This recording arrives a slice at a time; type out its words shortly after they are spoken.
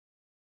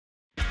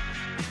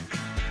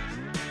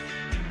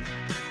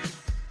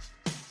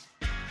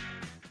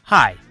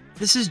Hi,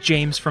 this is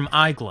James from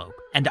iGlobe,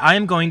 and I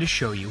am going to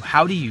show you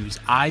how to use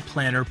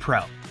iPlanner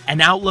Pro,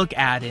 an Outlook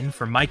add-in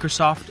for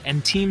Microsoft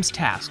and Teams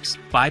tasks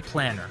by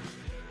Planner.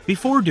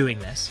 Before doing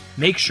this,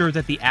 make sure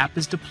that the app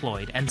is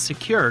deployed and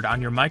secured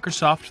on your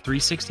Microsoft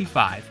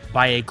 365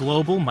 by a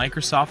global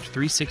Microsoft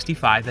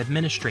 365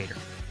 administrator.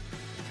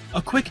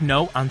 A quick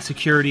note on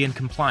security and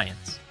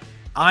compliance.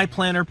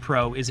 iPlanner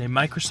Pro is a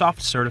Microsoft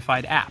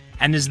certified app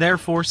and is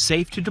therefore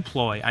safe to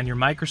deploy on your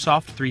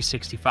Microsoft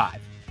 365.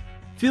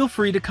 Feel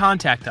free to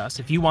contact us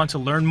if you want to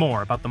learn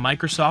more about the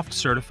Microsoft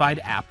Certified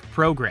App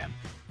program.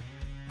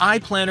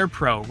 iPlanner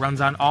Pro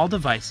runs on all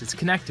devices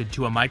connected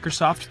to a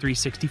Microsoft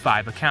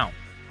 365 account.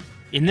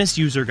 In this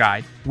user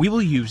guide, we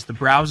will use the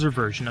browser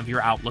version of your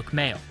Outlook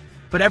Mail,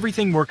 but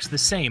everything works the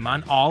same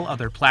on all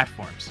other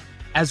platforms,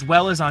 as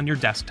well as on your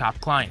desktop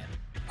client.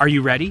 Are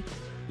you ready?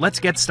 Let's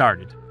get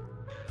started.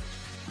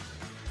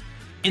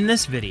 In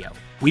this video,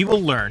 we will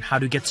learn how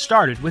to get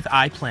started with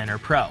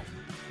iPlanner Pro.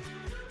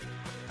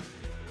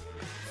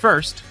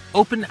 First,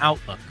 open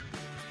Outlook.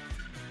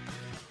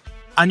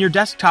 On your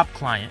desktop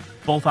client,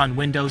 both on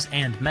Windows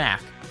and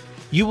Mac,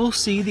 you will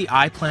see the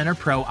iPlanner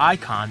Pro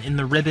icon in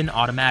the ribbon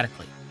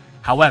automatically.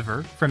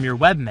 However, from your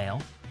webmail,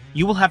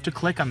 you will have to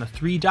click on the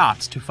three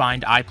dots to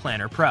find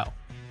iPlanner Pro.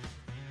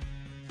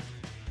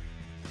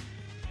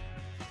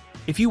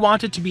 If you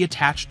want it to be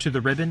attached to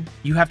the ribbon,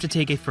 you have to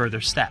take a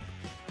further step.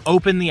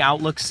 Open the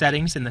Outlook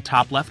settings in the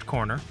top left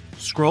corner,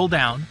 scroll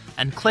down,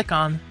 and click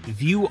on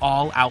View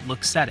All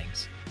Outlook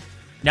Settings.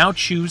 Now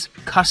choose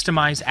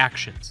Customize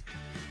Actions.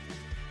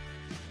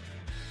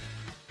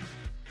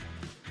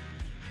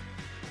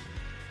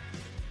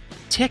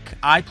 Tick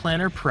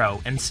iPlanner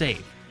Pro and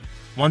save.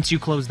 Once you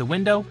close the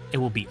window, it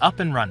will be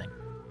up and running.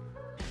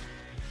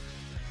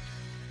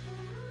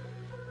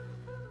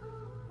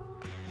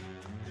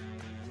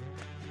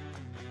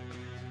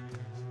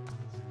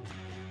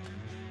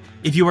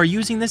 If you are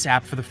using this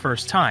app for the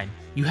first time,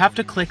 you have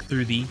to click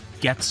through the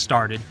Get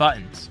Started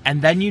buttons,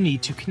 and then you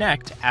need to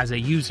connect as a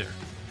user.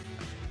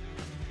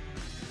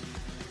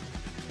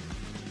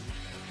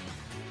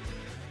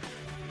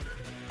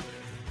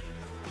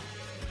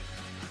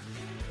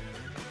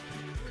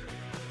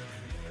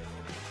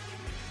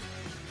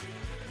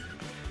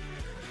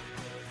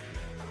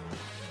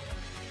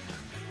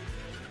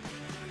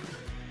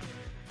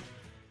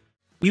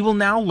 We will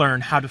now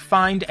learn how to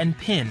find and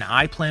pin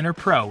iPlanner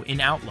Pro in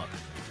Outlook.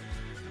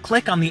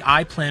 Click on the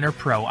iPlanner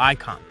Pro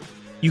icon.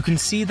 You can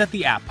see that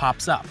the app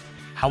pops up.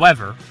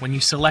 However, when you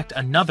select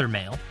another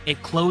mail,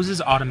 it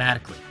closes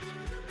automatically.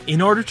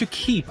 In order to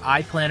keep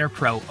iPlanner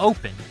Pro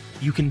open,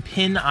 you can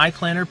pin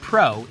iPlanner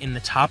Pro in the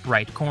top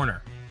right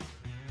corner.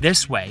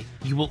 This way,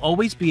 you will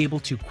always be able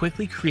to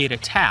quickly create a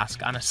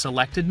task on a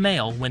selected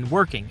mail when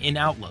working in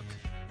Outlook.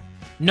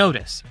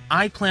 Notice,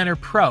 iPlanner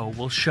Pro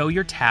will show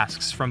your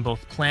tasks from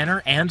both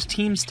Planner and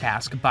Teams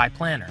task by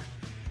Planner.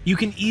 You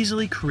can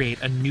easily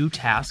create a new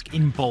task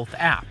in both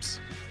apps.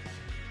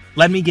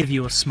 Let me give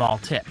you a small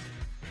tip.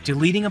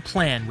 Deleting a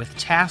plan with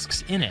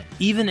tasks in it,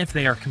 even if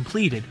they are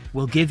completed,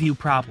 will give you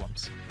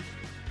problems.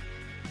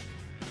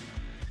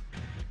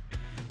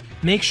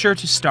 Make sure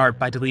to start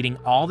by deleting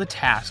all the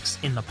tasks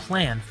in the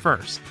plan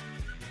first.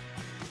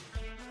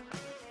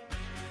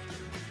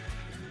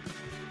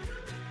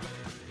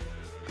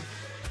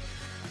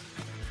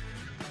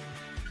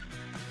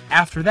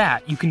 After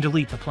that, you can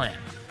delete the plan.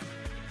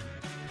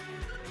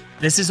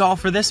 This is all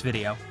for this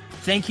video.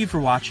 Thank you for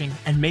watching,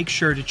 and make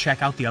sure to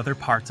check out the other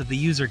parts of the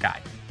user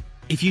guide.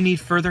 If you need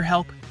further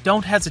help,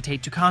 don't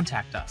hesitate to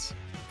contact us.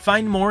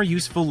 Find more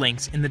useful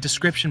links in the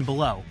description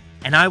below,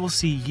 and I will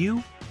see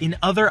you in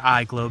other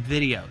iGlobe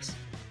videos.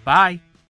 Bye!